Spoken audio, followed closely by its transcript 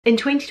In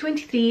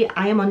 2023,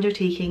 I am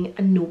undertaking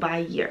a no-buy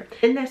year.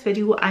 In this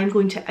video, I'm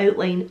going to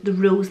outline the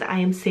rules that I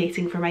am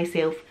setting for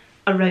myself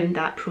around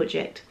that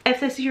project.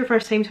 If this is your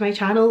first time to my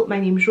channel, my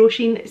name is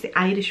Roisin. It's the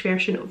Irish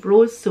version of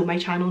Rose, so my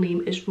channel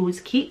name is Rose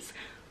Keats.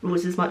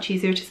 Rose is much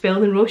easier to spell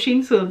than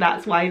Roisin, so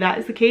that's why that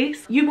is the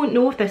case. You won't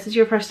know if this is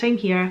your first time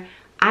here.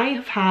 I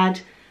have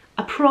had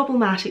a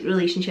problematic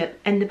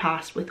relationship in the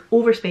past with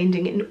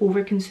overspending and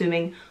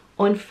over-consuming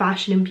on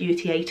fashion and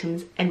beauty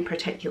items in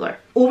particular.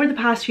 Over the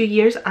past few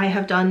years, I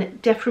have done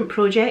different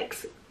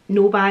projects,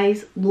 no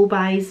buys, low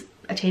buys,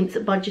 attempts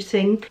at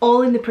budgeting,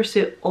 all in the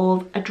pursuit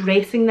of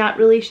addressing that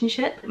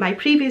relationship. My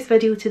previous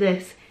video to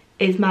this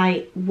is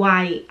my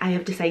why I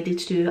have decided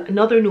to do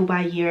another no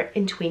buy year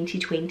in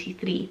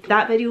 2023.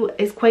 That video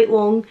is quite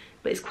long,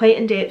 but it's quite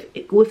in depth.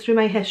 It goes through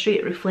my history,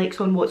 it reflects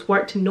on what's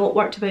worked and not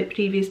worked about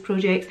previous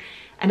projects,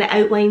 and it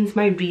outlines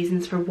my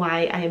reasons for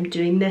why I am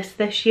doing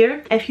this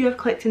year. If you have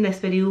clicked in this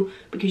video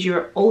because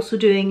you're also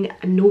doing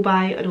a no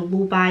buy or a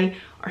low buy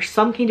or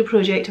some kind of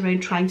project around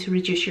trying to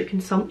reduce your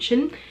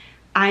consumption,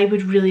 I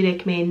would really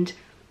recommend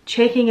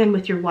checking in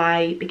with your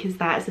why, because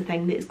that is the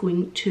thing that is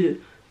going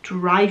to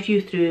drive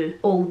you through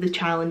all the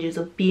challenges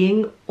of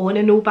being on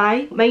a no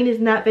buy. Mine is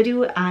in that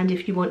video, and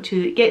if you want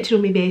to get to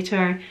know me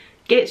better,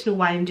 get to know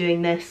why I'm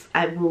doing this,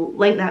 I will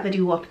link that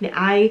video up in the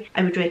eye.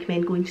 I would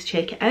recommend going to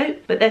check it out.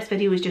 But this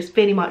video is just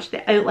very much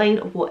the outline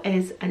of what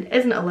is and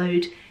isn't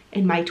allowed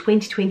in my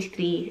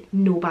 2023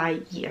 no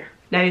buy year.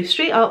 Now,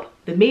 straight up,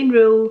 the main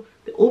rule,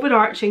 the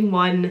overarching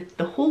one,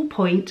 the whole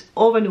point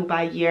of a no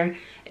buy year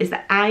is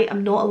that I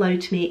am not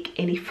allowed to make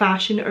any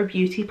fashion or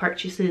beauty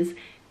purchases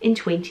in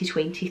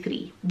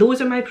 2023. Those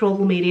are my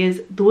problem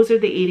areas. Those are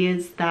the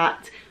areas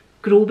that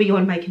grow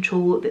beyond my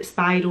control, that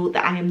spiral,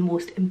 that I am the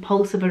most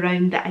impulsive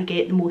around, that I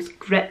get the most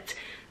gripped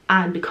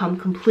and become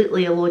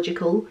completely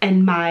illogical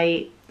in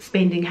my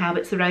spending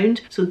habits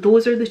around. So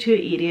those are the two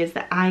areas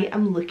that I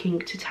am looking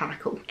to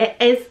tackle. It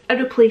is a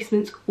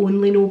replacements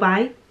only no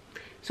buy,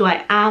 so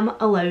I am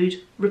allowed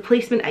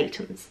replacement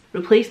items.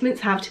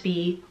 Replacements have to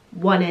be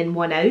one in,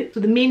 one out. So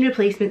the main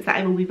replacements that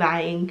I will be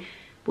buying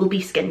will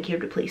be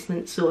skincare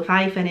replacements. So if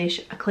I finish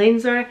a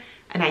cleanser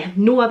and I have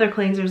no other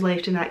cleansers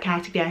left in that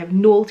category, I have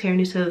no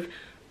alternative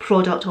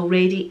product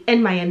already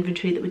in my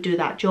inventory that would do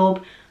that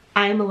job,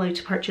 I am allowed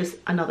to purchase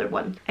another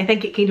one. I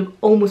think it kind of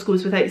almost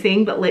goes without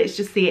saying, but let's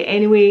just say it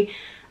anyway.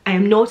 I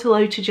am not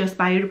allowed to just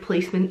buy a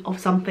replacement of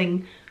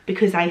something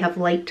because I have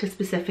liked a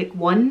specific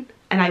one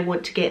and I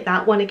want to get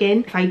that one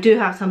again if I do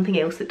have something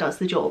else that does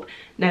the job.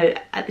 Now,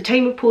 at the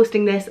time of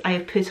posting this, I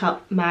have put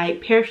up my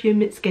perfume,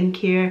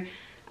 skincare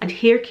and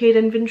hair care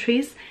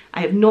inventories.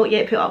 I have not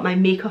yet put up my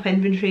makeup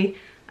inventory,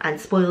 and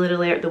spoiler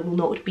alert, there will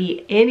not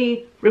be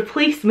any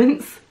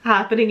replacements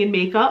happening in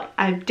makeup.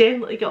 I've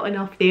definitely got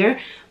enough there,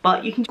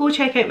 but you can go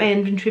check out my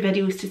inventory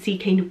videos to see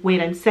kind of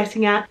where I'm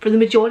sitting at. For the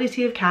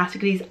majority of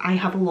categories, I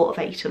have a lot of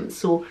items.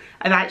 So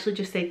I've actually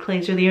just said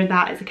cleanser there,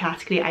 that is a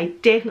category I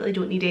definitely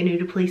don't need any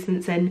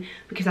replacements in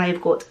because I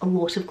have got a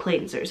lot of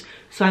cleansers.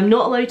 So I'm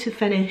not allowed to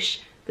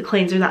finish the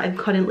cleanser that I'm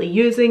currently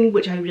using,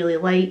 which I really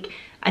like,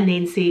 and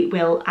then say,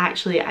 well,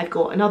 actually I've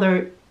got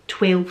another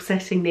 12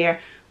 sitting there,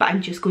 but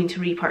I'm just going to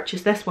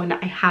repurchase this one.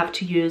 I have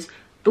to use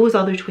those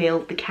other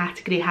 12. The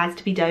category has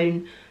to be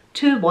down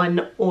to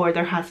one, or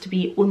there has to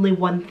be only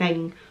one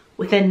thing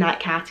within that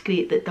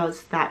category that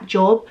does that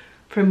job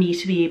for me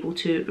to be able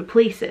to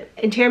replace it.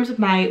 In terms of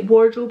my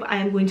wardrobe, I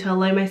am going to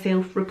allow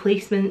myself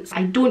replacements.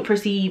 I don't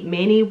foresee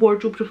many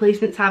wardrobe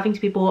replacements having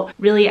to be bought.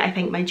 Really, I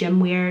think my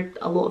gym wear,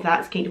 a lot of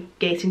that's kind of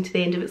getting to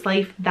the end of its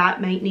life.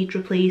 That might need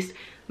replaced.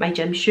 My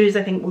gym shoes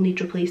I think will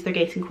need replaced. They're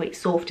getting quite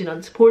soft and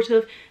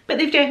unsupportive, but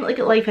they've definitely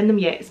got life in them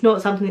yet. It's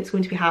not something that's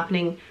going to be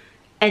happening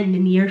in the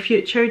near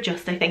future,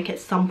 just I think at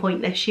some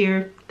point this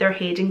year they're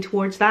heading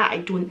towards that. I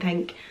don't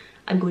think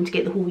I'm going to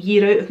get the whole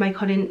year out of my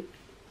current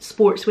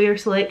sportswear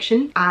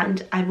selection,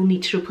 and I will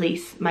need to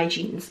replace my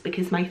jeans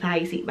because my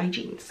thighs eat my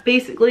jeans.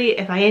 Basically,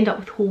 if I end up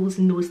with holes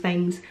in those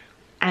things,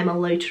 I'm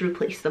allowed to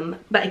replace them,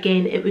 but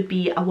again it would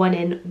be a one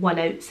in, one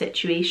out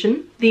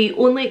situation. The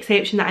only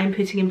exception that I'm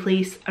putting in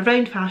place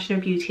around fashion or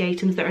beauty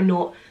items that are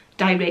not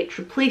direct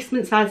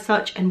replacements as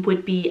such and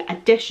would be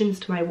additions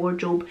to my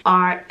wardrobe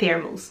are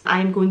thermals.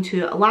 I'm going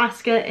to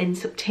Alaska in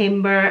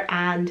September,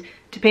 and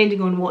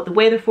depending on what the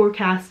weather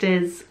forecast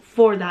is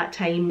for that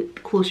time,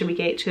 the closer we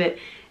get to it,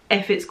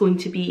 if it's going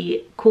to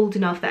be cold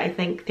enough that I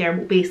think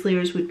thermal base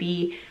layers would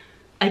be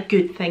a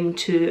good thing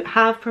to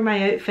have for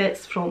my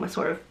outfits from a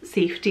sort of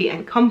safety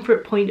and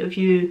comfort point of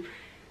view,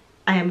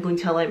 I am going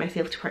to allow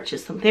myself to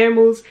purchase some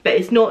thermals. But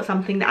it's not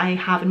something that I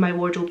have in my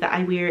wardrobe that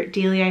I wear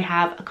daily. I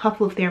have a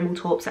couple of thermal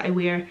tops that I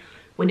wear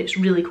when it's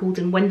really cold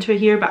in winter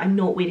here, but I'm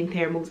not wearing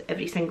thermals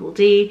every single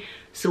day,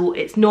 so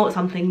it's not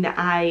something that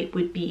I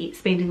would be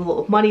spending a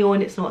lot of money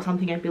on. It's not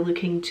something I'd be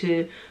looking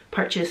to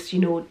purchase, you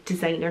know,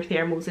 designer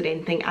thermals or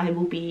anything. I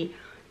will be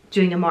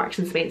doing a Marks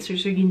and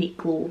Spencer's or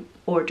Uniqlo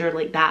order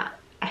like that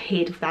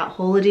ahead of that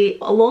holiday.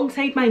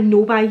 Alongside my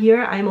no buy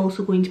year, I'm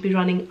also going to be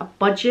running a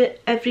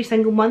budget every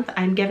single month.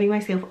 I'm giving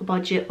myself a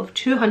budget of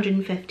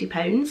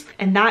 £250,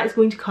 and that is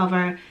going to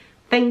cover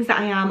things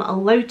that I am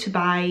allowed to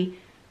buy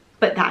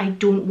but that I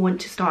don't want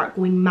to start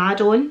going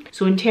mad on.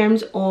 So in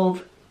terms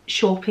of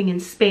shopping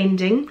and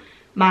spending,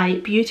 my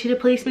beauty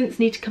replacements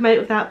need to come out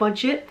of that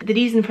budget. The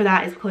reason for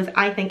that is because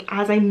I think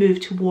as I move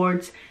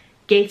towards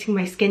getting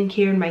my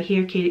skincare and my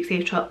hair care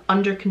etc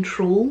under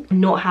control, and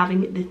not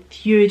having the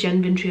huge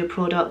inventory of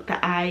product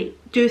that I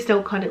do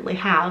still currently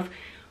have,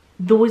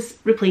 those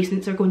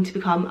replacements are going to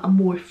become a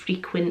more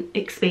frequent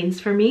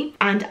expense for me,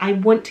 and I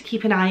want to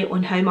keep an eye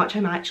on how much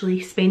I'm actually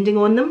spending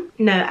on them.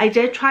 Now, I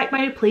did track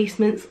my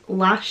replacements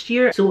last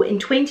year. So in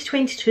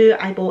 2022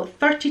 I bought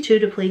 32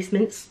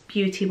 replacements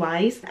beauty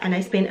wise, and I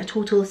spent a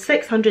total of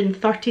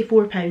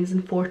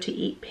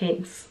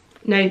 £634.48.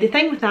 Now the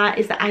thing with that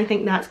is that I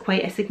think that's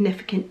quite a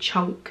significant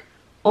chunk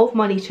of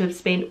money to have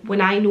spent when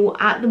I know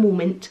at the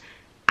moment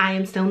I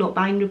am still not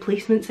buying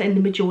replacements in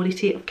the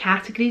majority of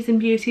categories in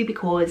beauty,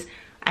 because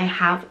I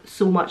have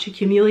so much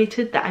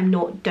accumulated that I'm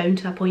not down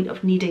to a point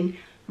of needing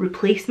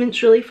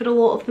replacements really for a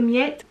lot of them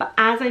yet. But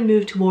as I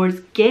move towards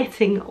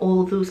getting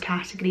all of those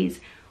categories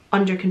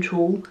under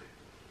control,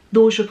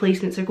 those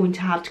replacements are going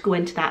to have to go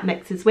into that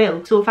mix as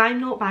well. So if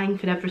I'm not buying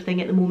for everything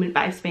at the moment,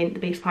 but I've spent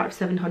the best part of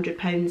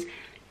 £700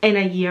 in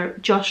a year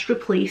just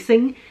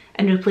replacing,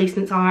 and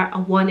replacements are a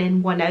one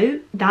in, one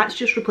out, that's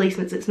just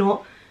replacements. It's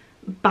not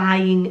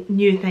buying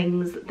new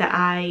things that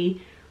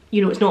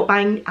it's not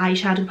buying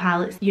eyeshadow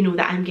palettes,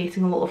 that I'm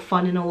getting a lot of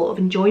fun and a lot of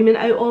enjoyment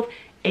out of.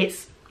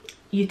 It's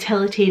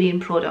utilitarian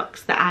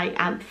products that I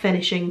am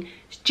finishing.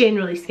 It's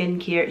generally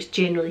skincare, it's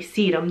generally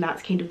serum.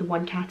 That's kind of the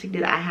one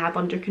category that I have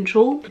under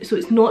control. So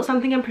it's not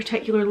something I'm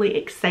particularly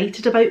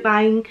excited about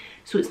buying.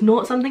 So it's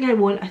not something I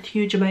want a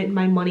huge amount of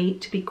my money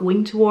to be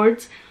going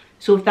towards.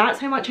 So if that's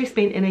how much I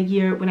spent in a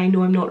year when I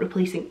know I'm not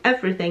replacing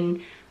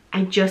everything,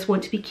 I just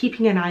want to be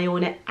keeping an eye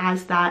on it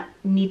as that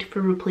need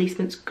for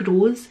replacements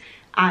grows,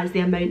 as the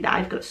amount that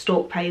I've got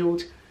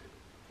stockpiled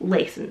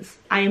lessens.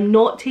 I am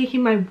not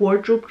taking my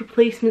wardrobe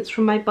replacements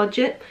from my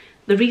budget.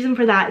 The reason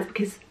for that is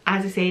because,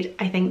 as I said,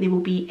 I think they will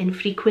be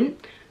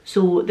infrequent.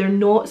 So they're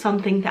not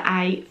something that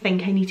I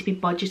think I need to be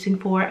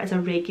budgeting for as a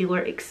regular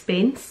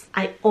expense.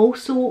 I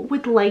also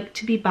would like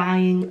to be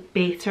buying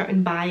better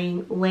and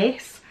buying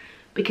less,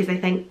 because I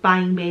think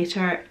buying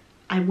better,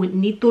 I wouldn't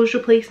need those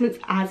replacements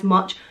as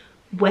much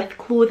with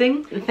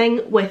clothing. The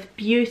thing with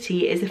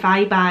beauty is if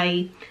I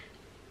buy,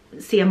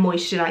 say, a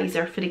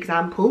moisturiser for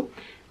example,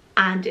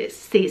 and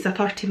say it's a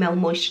 30ml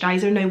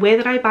moisturiser. Now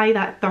whether I buy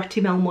that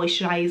 30ml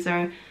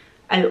moisturiser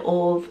out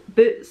of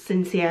Boots,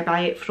 and say I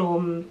buy it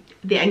from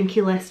the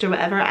Inkey list or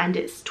whatever and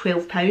it's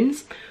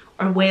 £12,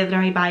 or whether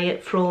I buy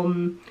it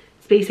from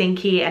Space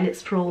NK and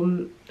it's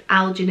from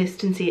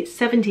Algenist and say it's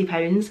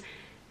 £70,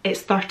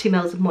 it's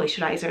 30ml of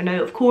moisturiser.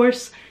 Now of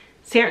course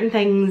certain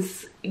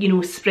things,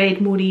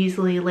 spread more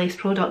easily, less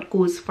product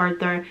goes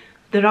further.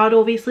 There are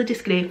obviously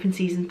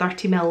discrepancies, and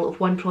 30ml of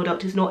one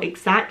product is not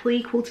exactly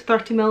equal to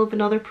 30ml of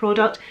another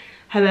product.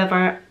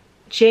 However,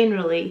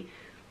 generally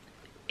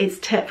it's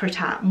tit for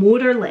tat,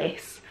 more or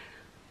less.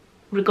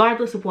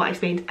 Regardless of what I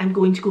spend, I'm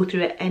going to go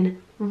through it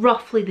in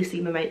roughly the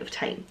same amount of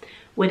time.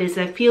 Whereas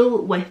I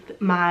feel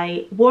with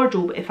my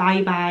wardrobe, if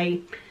I buy,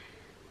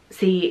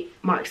 say,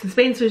 Marks and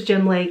Spencer's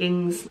gym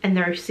leggings and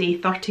they're say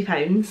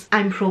 £30,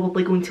 I'm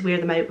probably going to wear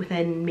them out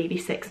within maybe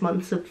 6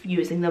 months of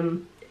using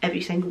them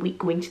every single week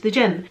going to the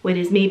gym.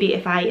 Whereas maybe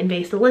if I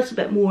invest a little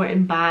bit more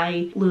and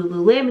buy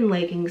Lululemon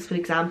leggings for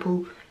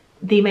example,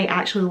 they might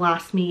actually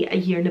last me a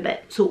year and a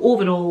bit. So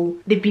overall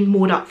they've been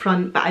more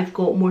upfront, but I've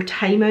got more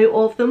time out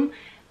of them,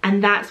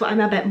 and that's what I'm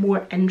a bit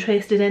more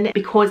interested in.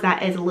 Because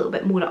that is a little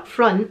bit more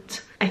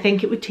upfront, I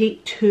think it would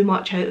take too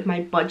much out of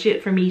my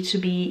budget for me to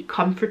be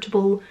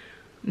comfortable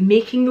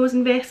making those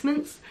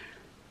investments.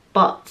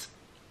 But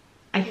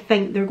I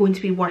think they're going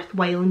to be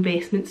worthwhile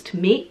investments to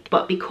make,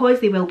 but because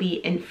they will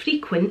be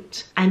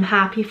infrequent, I'm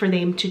happy for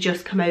them to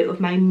just come out of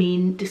my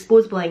main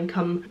disposable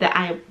income that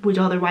I would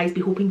otherwise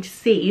be hoping to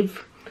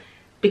save,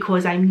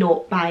 because I'm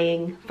not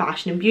buying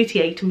fashion and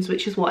beauty items,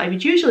 which is what I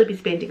would usually be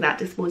spending that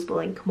disposable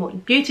income on.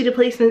 Beauty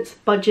replacements,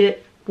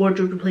 budget.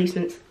 Wardrobe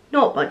replacements,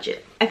 not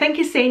budget. I think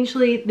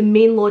essentially the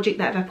main logic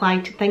that I've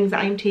applied to things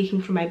that I'm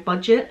taking from my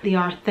budget, they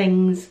are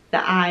things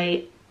that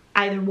I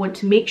either want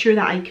to make sure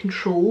that I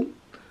control,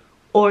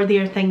 or they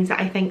are things that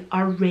I think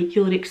are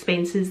regular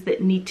expenses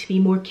that need to be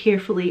more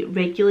carefully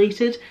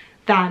regulated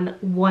than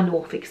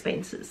one-off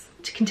expenses.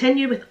 To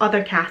continue with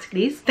other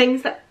categories,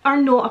 things that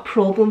are not a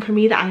problem for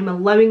me that I'm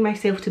allowing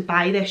myself to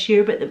buy this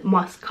year but that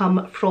must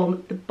come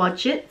from the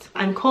budget.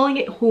 I'm calling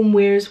it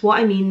homewares. What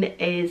I mean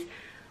is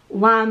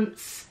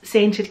lamps,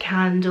 scented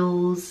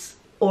candles,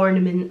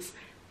 ornaments,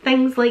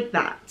 things like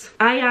that.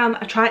 I am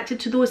attracted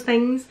to those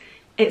things.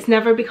 It's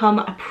never become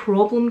a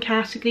problem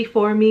category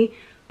for me,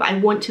 but I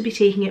want to be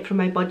taking it from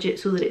my budget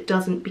so that it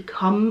doesn't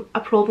become a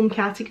problem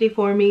category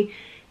for me,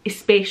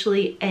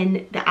 especially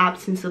in the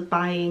absence of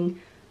buying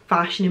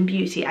fashion and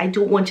beauty. I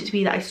don't want it to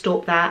be that I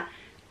stop that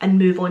and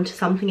move on to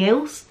something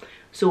else.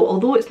 So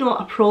although it's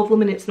not a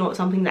problem and it's not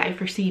something that I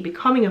foresee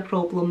becoming a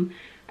problem,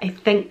 I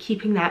think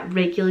keeping that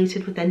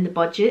regulated within the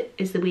budget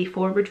is the way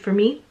forward for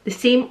me. The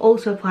same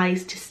also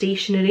applies to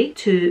stationery,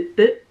 to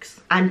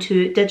books and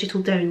to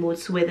digital downloads.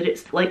 So whether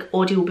it's like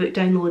audiobook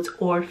downloads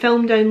or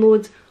film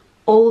downloads,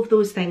 all of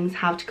those things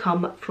have to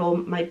come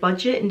from my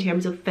budget in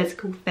terms of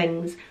physical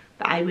things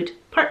that I would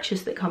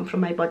purchase that come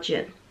from my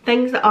budget.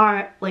 Things that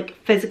are like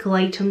physical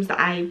items that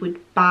I would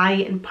buy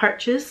and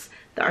purchase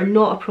that are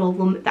not a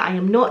problem, that I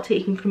am not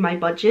taking from my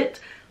budget,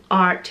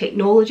 are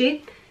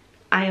technology.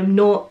 I am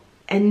not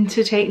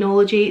into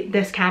technology.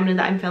 This camera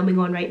that I'm filming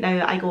on right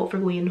now I got for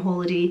going on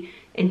holiday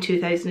in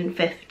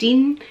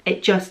 2015.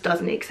 It just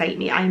doesn't excite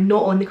me. I'm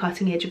not on the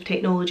cutting edge of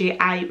technology.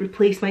 I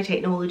replace my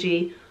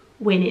technology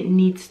when it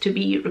needs to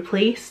be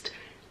replaced.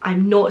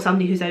 I'm not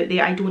somebody who's out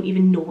there. I don't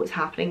even know what's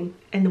happening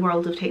in the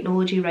world of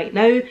technology right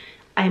now.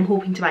 I'm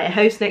hoping to buy a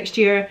house next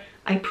year.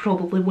 I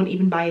probably won't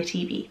even buy a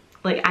TV.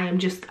 Like I'm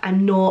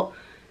not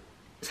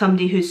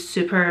somebody who's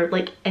super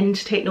like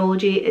into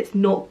technology. It's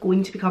not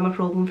going to become a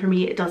problem for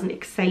me. It doesn't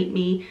excite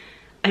me.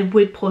 I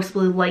would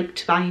possibly like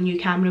to buy a new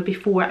camera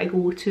before I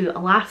go to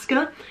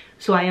Alaska,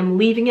 so I am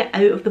leaving it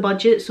out of the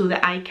budget so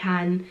that I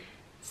can,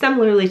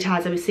 similarly to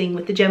as I was saying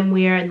with the gym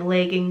wear and the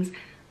leggings,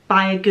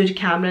 buy a good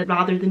camera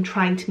rather than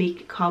trying to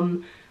make it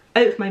come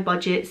out of my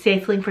budget,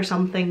 settling for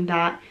something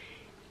that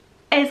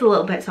is a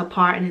little bit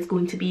subpar and is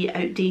going to be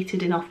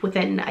outdated enough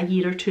within a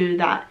year or two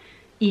that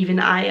even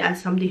I,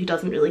 as somebody who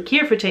doesn't really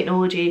care for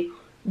technology,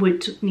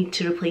 would need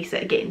to replace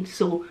it again.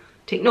 So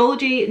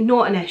technology,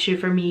 not an issue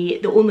for me.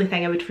 The only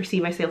thing I would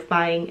foresee myself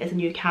buying is a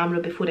new camera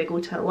before I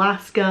go to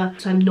Alaska,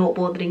 so I'm not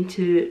bothering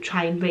to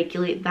try and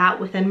regulate that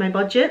within my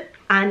budget.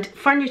 And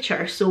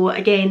furniture, so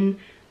again,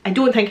 I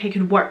don't think I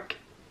could work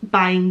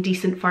buying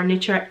decent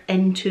furniture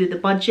into the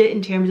budget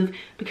in terms of,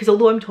 because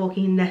although I'm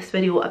talking in this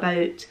video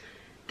about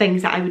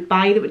things that I would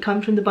buy that would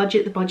come from the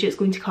budget's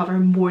going to cover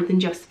more than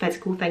just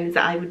physical things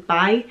that I would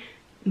buy.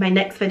 My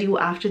next video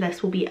after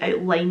this will be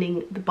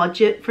outlining the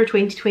budget for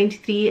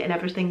 2023 and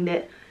everything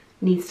that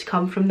needs to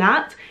come from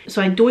that.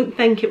 So I don't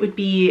think it would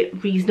be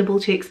reasonable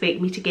to expect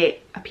me to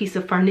get a piece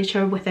of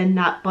furniture within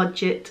that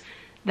budget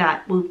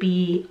that will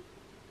be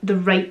the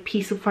right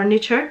piece of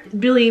furniture.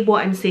 Really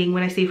what I'm saying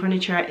when I say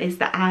furniture is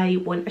that I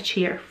want a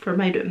chair for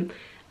my room.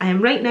 I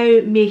am right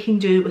now making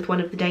do with one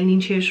of the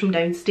dining chairs from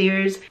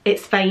downstairs.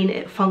 It's fine,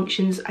 it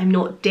functions. I'm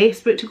not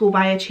desperate to go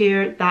buy a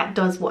chair. That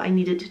does what I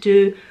need it to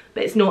do,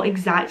 but it's not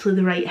exactly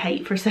the right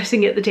height for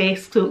sitting at the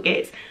desk, so it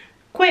gets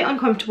quite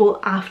uncomfortable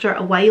after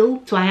a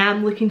while. So I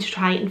am looking to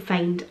try and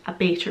find a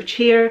better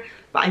chair,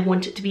 but I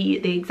want it to be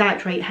the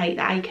exact right height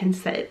that I can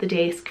sit at the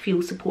desk,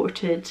 feel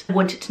supported. I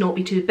want it to not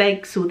be too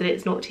big so that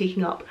it's not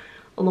taking up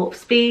a lot of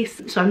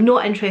space. So I'm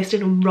not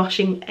interested in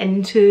rushing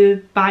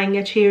into buying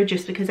a chair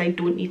just because I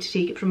don't need to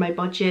take it from my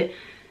budget.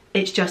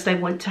 It's just I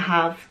want to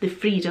have the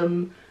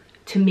freedom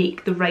to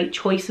make the right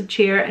choice of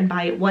chair and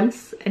buy it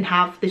once and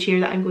have the chair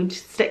that I'm going to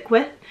stick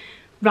with,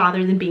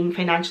 rather than being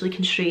financially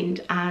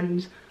constrained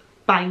and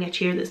buying a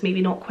chair that's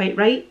maybe not quite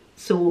right.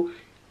 So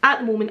at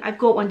the moment I've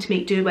got one to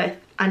make do with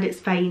and it's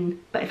fine,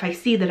 but if I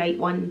see the right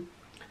one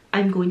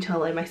I'm going to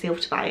allow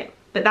myself to buy it.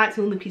 But that's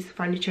the only piece of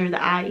furniture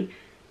that I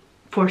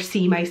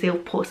foresee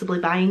myself possibly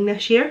buying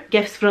this year.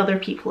 Gifts for other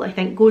people, I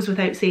think, goes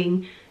without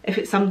saying. If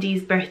it's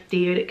somebody's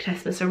birthday or at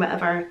Christmas or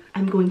whatever,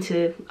 I'm going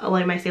to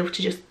allow myself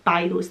to just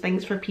buy those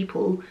things for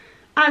people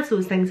as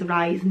those things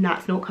arise, and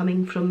that's not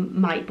coming from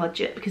my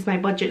budget, because my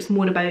budget's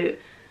more about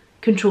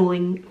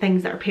controlling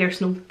things that are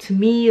personal to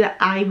me that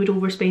I would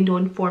overspend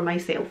on for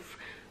myself.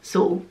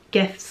 So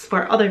gifts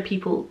for other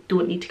people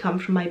don't need to come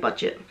from my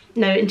budget.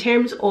 Now, in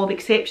terms of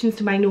exceptions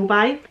to my no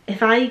buy,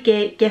 if I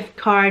get gift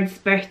cards,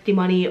 birthday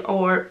money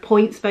or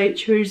points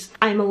vouchers,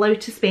 I'm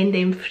allowed to spend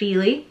them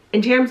freely.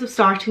 In terms of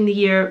starting the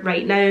year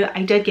right now,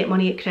 I did get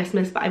money at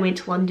Christmas, but I went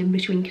to London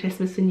between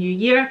Christmas and New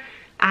Year.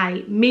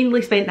 I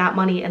mainly spent that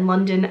money in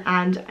London,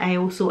 and I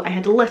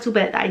had a little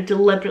bit that I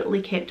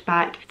deliberately kept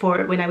back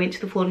for when I went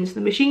to the Florence and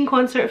the Machine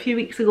concert a few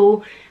weeks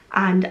ago,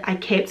 and I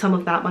kept some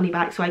of that money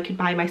back so I could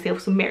buy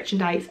myself some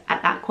merchandise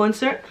at that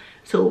concert.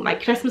 So my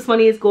Christmas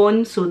money is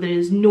gone, so there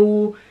is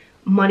no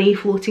money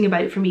floating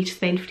about for me to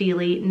spend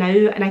freely now,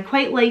 and I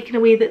quite like in a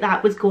way that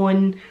that was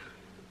gone,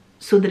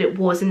 so that it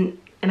wasn't,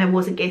 and I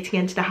wasn't getting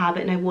into the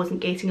habit and I wasn't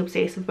getting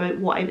obsessive about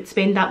what I would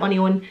spend that money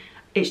on.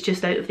 It's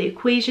just out of the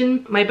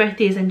equation. My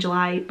birthday is in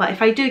July, but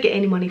if I do get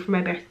any money for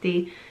my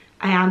birthday,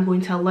 I am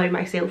going to allow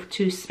myself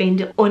to spend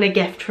it on a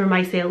gift for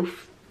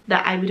myself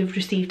that I would have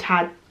received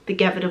had the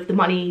giver of the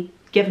money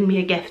given me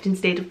a gift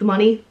instead of the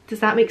money.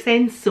 Does that make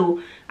sense?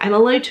 So I'm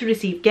allowed to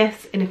receive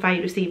gifts, and if I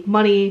receive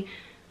money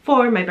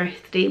for my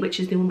birthday, which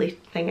is the only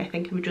thing I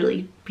think I would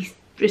really be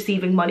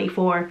receiving money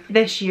for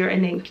this year,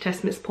 and then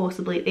Christmas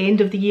possibly at the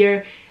end of the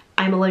year,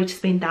 I'm allowed to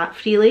spend that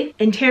freely.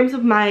 In terms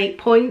of my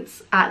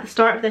points, at the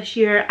start of this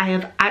year I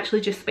have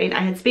actually just spent, I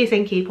had Space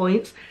NK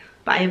points,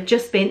 but I have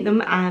just spent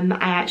them. I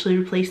actually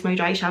replaced my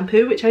dry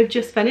shampoo, which I've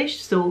just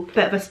finished, so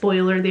bit of a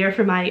spoiler there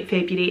for my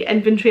February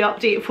inventory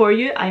update for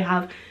you. I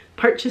have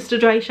purchased a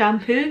dry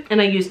shampoo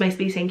and I used my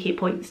Space NK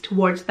points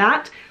towards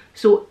that.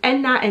 So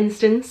in that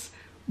instance,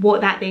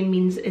 what that then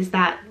means is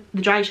that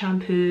the dry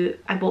shampoo,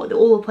 I bought the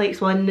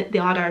Olaplex one, the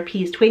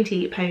RRP is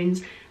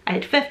 £28. I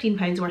had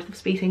 £15 worth of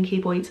Space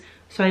NK points,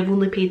 so I've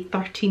only paid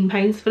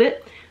 £13 for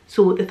it.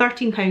 So the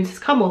 £13 has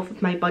come off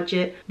of my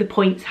budget. The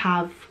points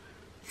have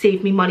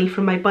saved me money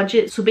from my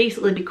budget. So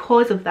basically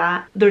because of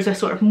that, there's a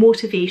sort of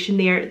motivation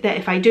there that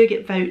if I do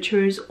get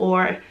vouchers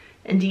or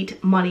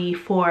indeed money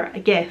for a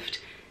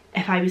gift,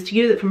 if I was to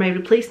use it for my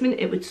replacement,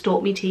 it would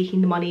stop me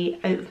taking the money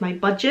out of my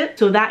budget.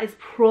 So that is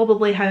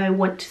probably how I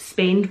want to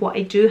spend what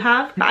I do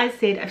have. But as I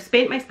said, I've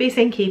spent my Space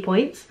NK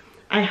points.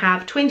 I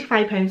have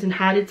 £25 in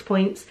Harrods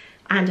points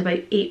and about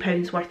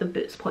 £8 worth of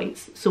Boots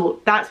points. So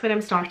that's what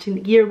I'm starting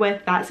the year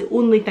with. That's the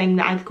only thing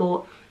that I've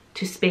got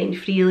to spend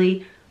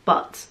freely,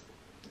 but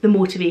the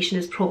motivation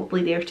is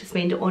probably there to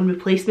spend it on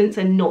replacements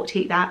and not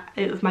take that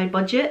out of my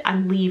budget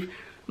and leave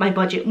my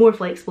budget more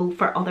flexible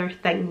for other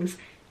things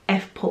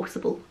if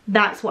possible.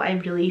 That's what I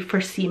really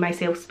foresee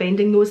myself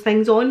spending those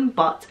things on,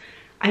 but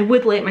I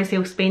would let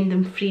myself spend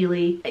them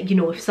freely, you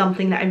know, if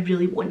something that I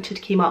really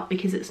wanted came up,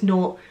 because it's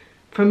not,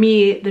 for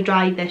me, the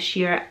drive this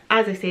year,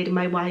 as I said in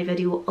my why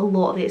video, a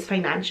lot of it is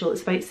financial.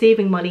 It's about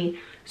saving money,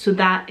 so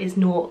that is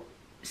not,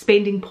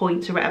 spending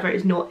points or whatever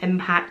is not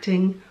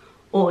impacting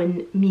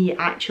on me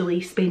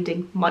actually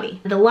spending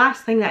money. The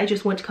last thing that I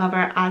just want to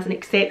cover as an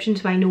exception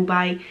to my no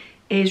buy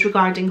is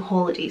regarding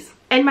holidays.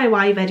 In my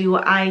why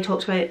video, I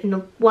talked about in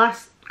the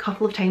last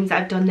couple of times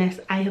that I've done this,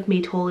 I have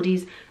made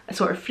holidays a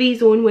sort of free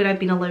zone where I've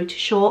been allowed to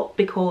shop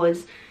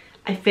because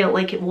I felt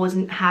like it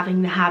wasn't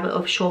having the habit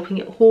of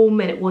shopping at home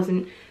and it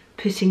wasn't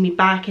putting me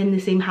back in the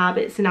same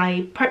habits, and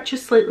I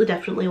purchased slightly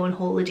differently on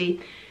holiday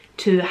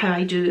to how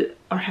I do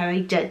or how I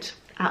did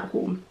at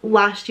home.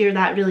 Last year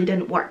that really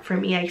didn't work for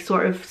me. I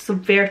sort of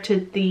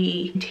subverted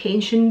the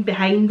intention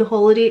behind the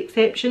holiday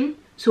exception.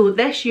 So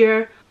this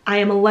year I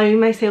am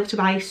allowing myself to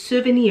buy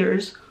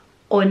souvenirs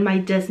on my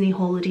Disney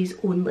holidays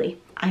only.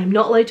 I am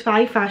not allowed to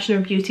buy fashion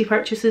or beauty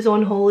purchases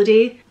on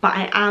holiday, but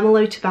I am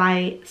allowed to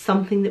buy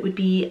something that would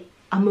be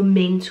a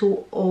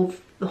memento of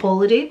the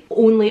holiday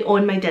only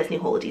on my Disney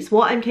holidays.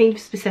 What I'm kind of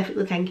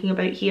specifically thinking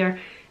about here,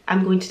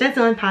 I'm going to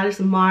Disneyland Paris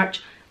in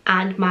March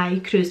and my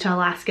cruise to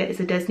Alaska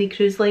is a Disney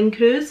Cruise Line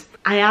cruise.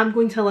 I am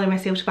going to allow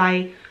myself to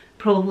buy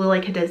probably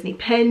like a Disney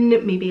pin,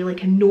 maybe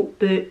like a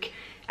notebook,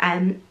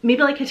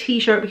 maybe like a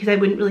t-shirt, because I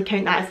wouldn't really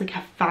count that as like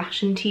a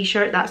fashion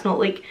t-shirt. That's not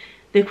like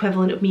the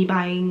equivalent of me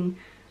buying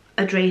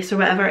a dress or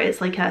whatever. It's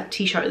like a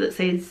t-shirt that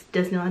says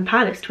Disneyland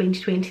Paris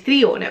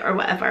 2023 on it or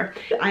whatever.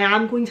 I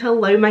am going to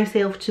allow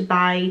myself to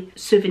buy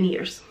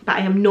souvenirs, but I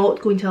am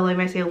not going to allow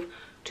myself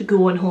to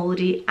go on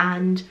holiday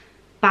and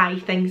buy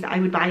things that I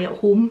would buy at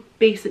home,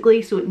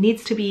 basically. So it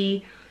needs to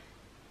be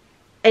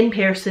in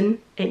person,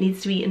 it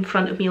needs to be in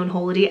front of me on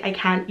holiday. I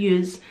can't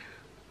use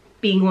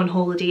being on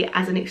holiday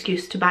as an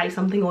excuse to buy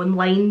something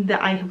online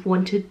that I have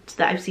wanted,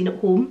 that I've seen at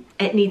home.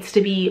 It needs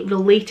to be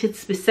related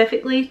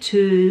specifically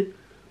to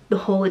the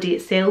holiday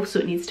itself, so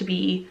it needs to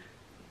be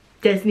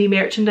Disney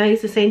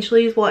merchandise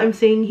essentially is what I'm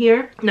saying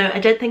here. Now I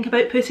did think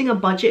about putting a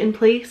budget in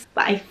place,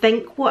 but I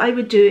think what I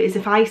would do is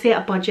if I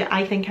set a budget,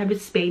 I think I would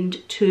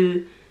spend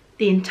to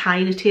the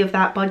entirety of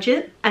that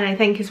budget, and I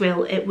think as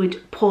well it would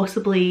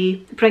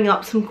possibly bring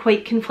up some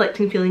quite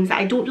conflicting feelings that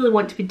I don't really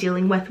want to be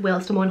dealing with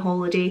whilst I'm on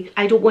holiday.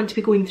 I don't want to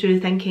be going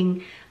through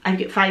thinking I've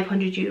got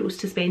 €500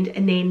 to spend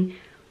and then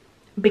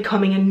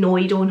becoming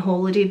annoyed on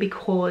holiday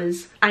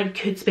because I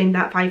could spend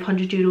that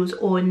 €500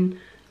 on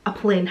a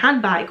plain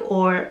handbag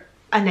or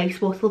a nice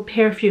bottle of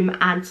perfume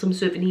and some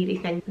souvenir-y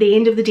thing. At the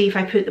end of the day, if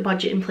I put the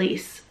budget in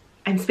place,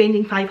 I'm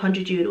spending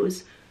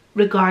 €500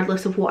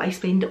 regardless of what I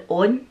spend it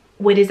on.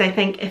 Whereas I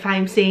think if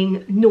I'm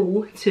saying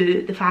no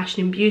to the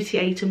fashion and beauty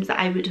items that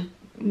I would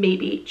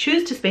maybe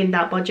choose to spend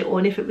that budget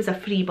on if it was a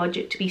free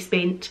budget to be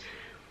spent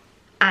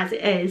as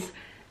it is,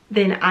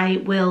 then I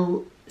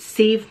will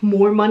save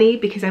more money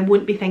because I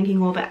won't be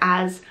thinking of it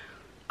as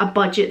a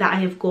budget that I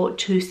have got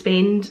to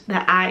spend,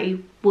 that I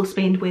will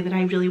spend whether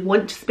I really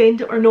want to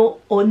spend it or not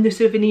on the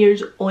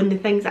souvenirs, on the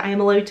things that I am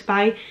allowed to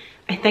buy.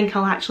 I think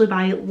I'll actually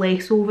buy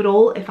less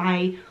overall if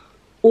I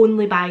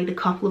only buy the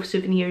couple of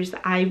souvenirs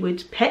that I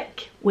would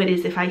pick,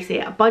 whereas if I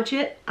set a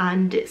budget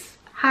and it's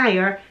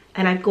higher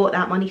and I've got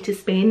that money to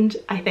spend,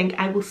 I think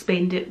I will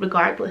spend it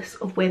regardless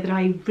of whether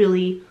I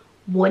really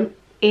want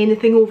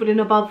anything over and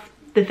above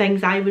the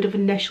things I would have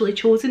initially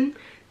chosen.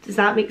 Does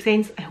that make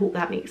sense? I hope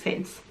that makes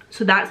sense.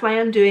 So that's why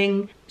I'm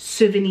doing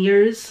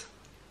souvenirs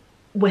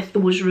with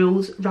those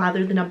rules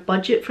rather than a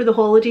budget for the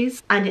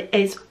holidays, and it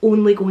is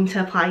only going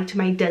to apply to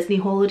my Disney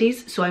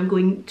holidays. So I'm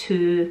going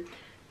to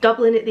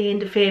Dublin at the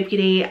end of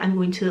February, I'm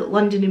going to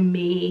London in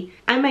May.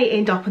 I might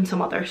end up on some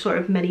other sort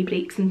of mini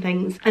breaks and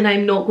things, and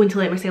I'm not going to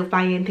let myself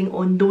buy anything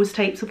on those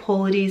types of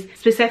holidays.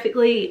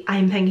 Specifically,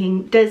 I'm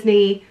thinking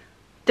Disneyland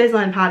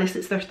Paris,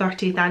 it's their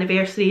 30th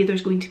anniversary.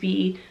 There's going to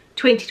be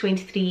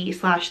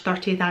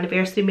 2023/30th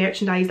anniversary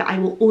merchandise that I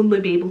will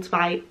only be able to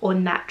buy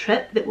on that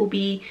trip, that will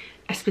be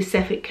a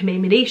specific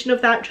commemoration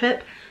of that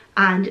trip.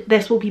 And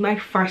this will be my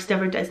first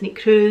ever Disney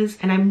cruise,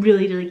 and I'm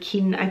really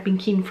keen. I've been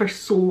keen for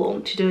so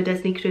long to do a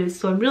Disney cruise,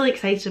 so I'm really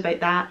excited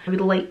about that. I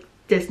would like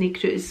Disney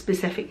cruise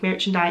specific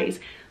merchandise.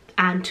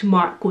 and to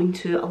mark going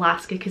to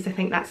Alaska, because I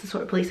think that's the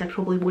sort of place I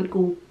probably won't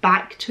go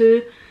back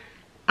to.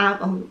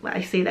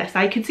 I say this,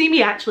 I could see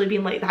me actually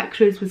being like, that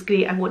cruise was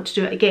great, I want to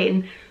do it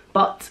again,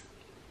 but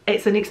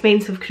it's an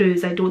expensive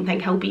cruise. I don't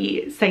think I'll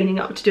be signing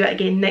up to do it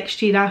again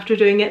next year after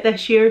doing it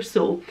this year.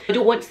 So I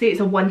don't want to say it's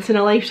a once in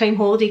a lifetime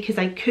holiday, because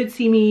I could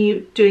see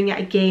me doing it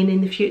again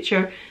in the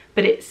future,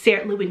 but it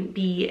certainly wouldn't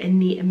be in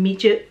the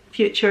immediate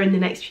future in the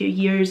next few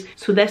years.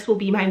 So this will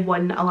be my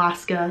one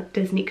Alaska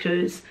Disney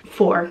cruise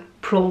for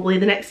probably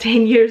the next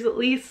 10 years at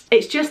least.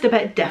 It's just a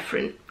bit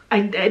different.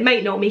 It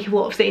might not make a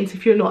lot of sense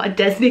if you're not a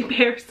Disney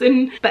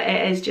person, but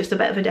it is just a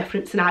bit of a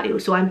different scenario.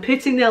 So I'm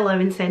putting the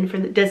allowance in for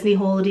the Disney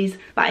holidays,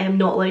 but I am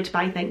not allowed to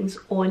buy things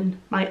on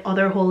my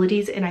other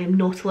holidays, and I am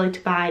not allowed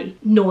to buy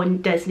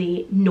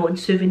non-Disney,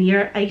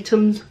 non-souvenir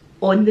items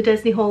on the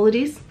Disney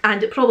holidays.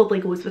 And it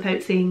probably goes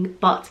without saying,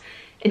 but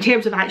in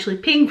terms of actually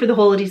paying for the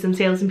holidays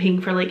themselves and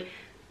paying for like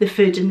the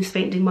food and the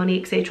spending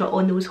money, etc.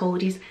 on those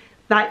holidays,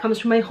 that comes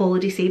from my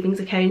holiday savings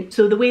account.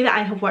 So the way that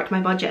I have worked my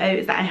budget out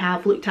is that I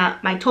have looked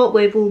at my top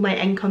level, my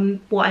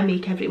income, what I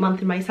make every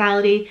month in my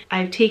salary.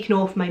 I've taken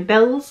off my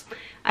bills,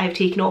 I've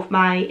taken off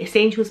my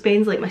essential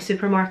spends like my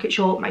supermarket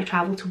shop, my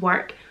travel to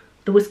work,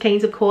 those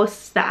kinds of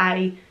costs that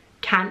I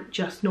can't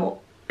just not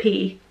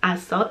pay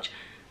as such.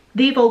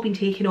 They've all been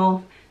taken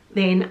off.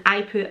 Then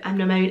I put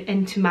an amount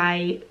into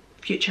my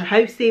future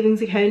house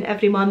savings account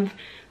every month.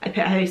 I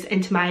put a house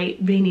into my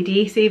rainy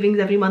day savings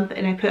every month,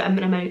 and I put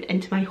an amount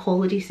into my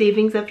holiday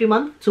savings every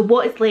month. So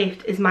what is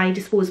left is my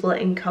disposable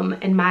income,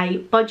 and my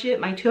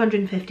budget, my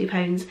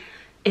 £250,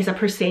 is a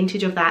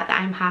percentage of that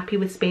I'm happy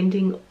with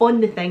spending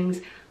on the things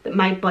that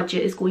my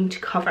budget is going to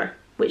cover,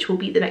 which will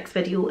be the next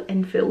video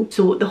in full.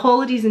 So the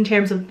holidays, in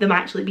terms of them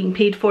actually being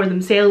paid for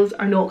themselves,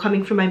 are not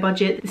coming from my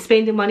budget. The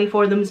spending money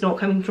for them is not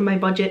coming from my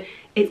budget.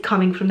 It's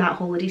coming from that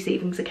holiday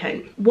savings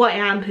account. What I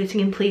am putting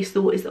in place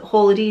though is that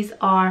holidays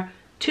are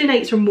 2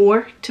 nights or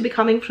more to be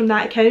coming from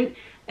that account.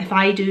 If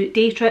I do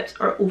day trips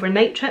or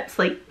overnight trips,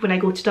 like when I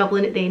go to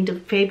Dublin at the end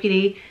of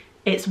February,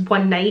 it's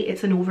one night,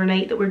 it's an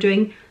overnight that we're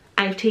doing,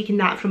 I've taken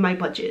that from my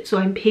budget. So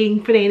I'm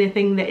paying for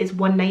anything that is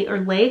one night or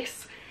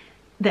less,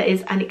 that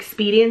is an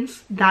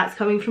experience, that's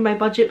coming from my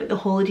budget, but the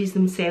holidays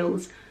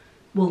themselves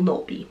will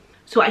not be.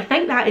 So I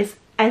think that is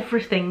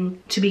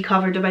everything to be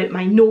covered about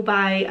my no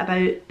buy,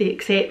 about the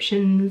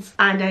exceptions,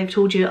 and I've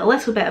told you a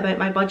little bit about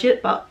my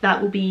budget, but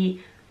that will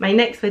be my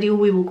next video.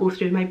 We will go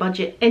through my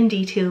budget in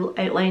detail,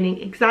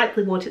 outlining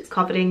exactly what it's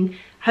covering,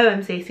 how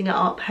I'm setting it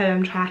up, how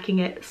I'm tracking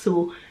it.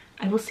 So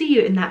I will see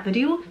you in that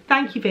video.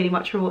 Thank you very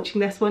much for watching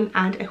this one,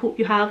 and I hope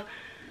you have,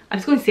 I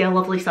was going to say a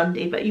lovely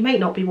Sunday, but you might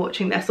not be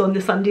watching this on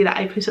the Sunday that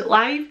I put it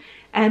live,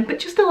 but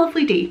just a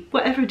lovely day,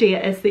 whatever day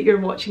it is that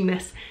you're watching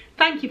this.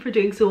 Thank you for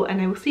doing so,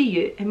 and I will see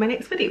you in my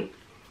next video.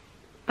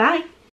 Bye!